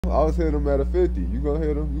I was hitting him at a 50. You gonna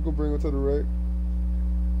hit him? You can bring him to the wreck.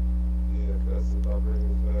 Yeah, that's if I bring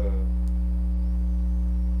him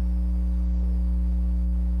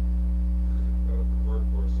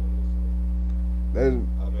workhorse on this one. They,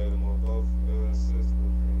 I made him on both systems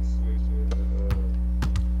and switch it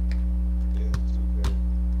in 2K.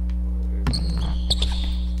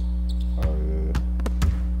 oh yeah.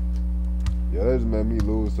 Yeah, they just made me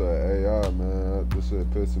lose to an AI, man. This shit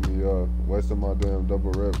pissing me off. Wasting my damn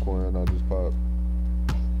double rep coin I just popped.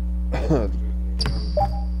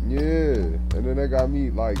 Yeah, and then they got me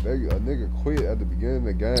like a nigga quit at the beginning of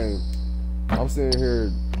the game. I'm sitting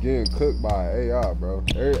here getting cooked by an AI, bro.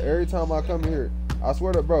 Every time I come here, I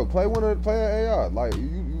swear to bro, play an AI. Like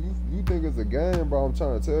you think it's a game, bro? I'm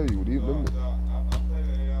trying to tell you. I played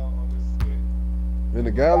the AI on this stick. In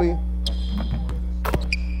the galley.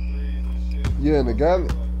 Yeah, in the galley.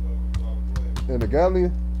 In the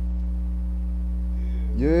galley.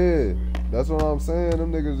 Yeah, that's what I'm saying.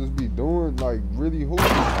 Them niggas just be doing like really hooping.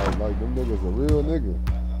 Like them niggas a real nigga.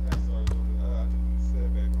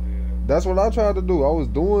 That's what I tried to do. I was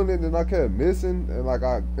doing it and I kept missing, and like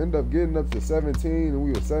I ended up getting up to 17, and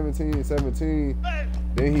we were 17.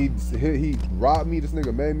 Then he robbed me. This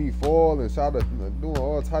nigga made me fall and shot at doing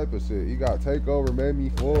all type of shit. He got takeover, made me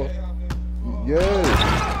fall.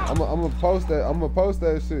 Yeah, I'm gonna post that. I'm gonna post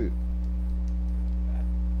that shit.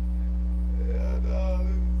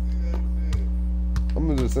 I'm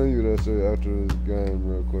gonna just send you that shit after this game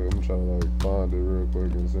real quick. I'm trying to like find it real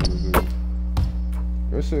quick and send it to you.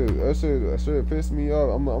 That shit pissed me off.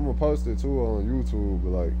 I'm gonna post it too on YouTube, but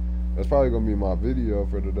like that's probably gonna be my video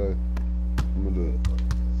for today. I'm gonna do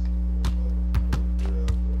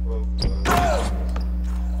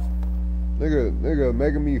it. Nigga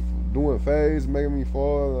making me doing fades, making me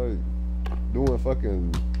fall, like doing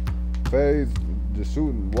fucking fades, just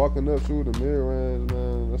shooting, walking up, shooting mid range,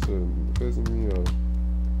 man. That shit pissing me off.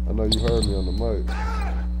 I know you heard me on the mic. I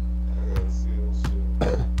gotta see that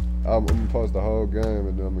shit. I'm gonna post the whole game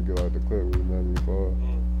and then I'm gonna get like the clip where he made me fall.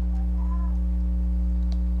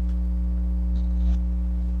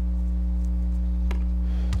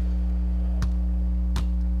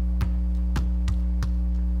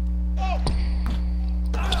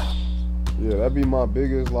 Yeah, that'd be my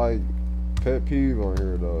biggest like pet peeve on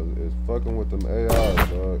here though, is fucking with them AIs,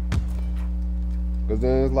 dog. Cause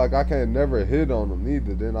then it's like I can't never hit on them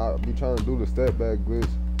neither. Then I be trying to do the step back glitch.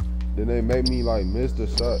 Then they make me like miss the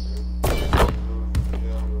shot.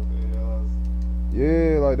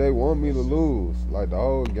 Yeah, like they want me to lose. Like the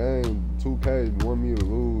whole game, 2K want me to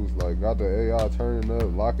lose. Like got the AI turning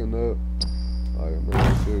up, locking up. Like man,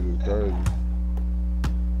 that shit is crazy.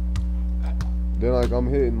 Then like I'm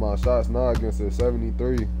hitting my shots now against a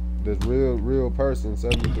 73. This real person,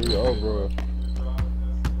 73 overall.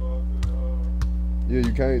 Yeah,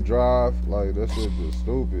 you can't drive. Like that shit just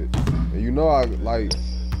stupid. And you know I like.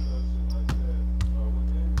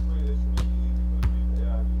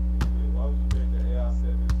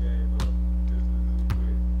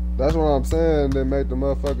 That's what I'm saying. They make the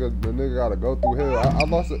nigga gotta go through hell. I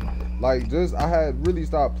lost it. Like I had really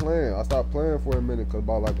stopped playing. I stopped playing for a minute because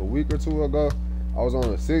about like a week or two ago, I was on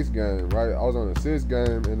a 6th game, right? I was on a 6th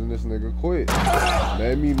game and then this nigga quit.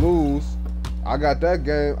 Made me lose. I got that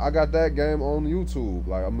game on YouTube.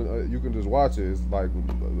 Like you can just watch it. It's like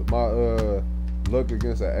my luck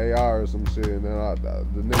against an AI or some shit, and then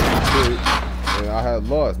the nigga quit, and I had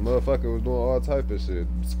lost. Motherfucker was doing all type of shit,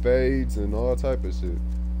 fades and all type of shit,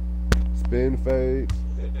 spin fades.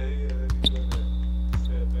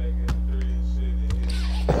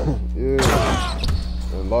 Yeah.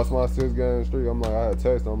 And lost my 6th game streak. I'm like, I had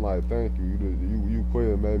text. I'm like, thank you. You quit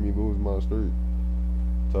and made me lose my streak.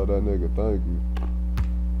 Tell that nigga thank you.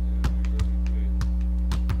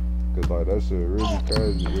 Cause like that shit really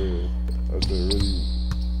crazy, yeah. That shit really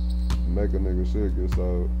make a nigga shit get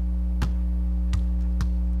sold.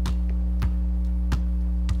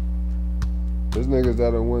 There's niggas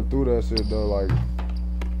that done went through that shit though, like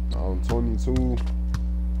I'm 22.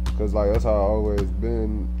 Cause like that's how I always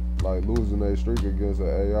been, like losing a streak against an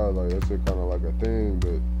AI. Like that shit kinda like a thing,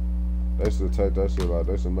 but they should take that shit like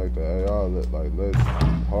they should make the AI look like less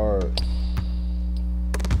hard.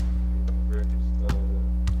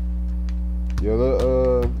 Yeah,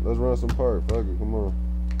 let's run some park. Fuck it, come on.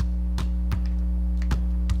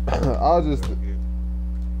 I'll just.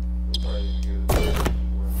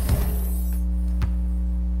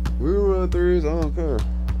 We run threes. I don't care.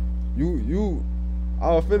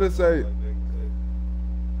 I was finna say.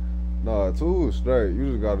 Nah, 2 is straight.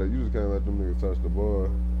 You just can't let them niggas touch the ball.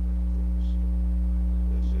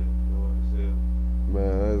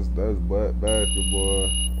 Man, that's basketball.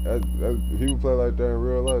 That, he would play like that in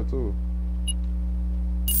real life too.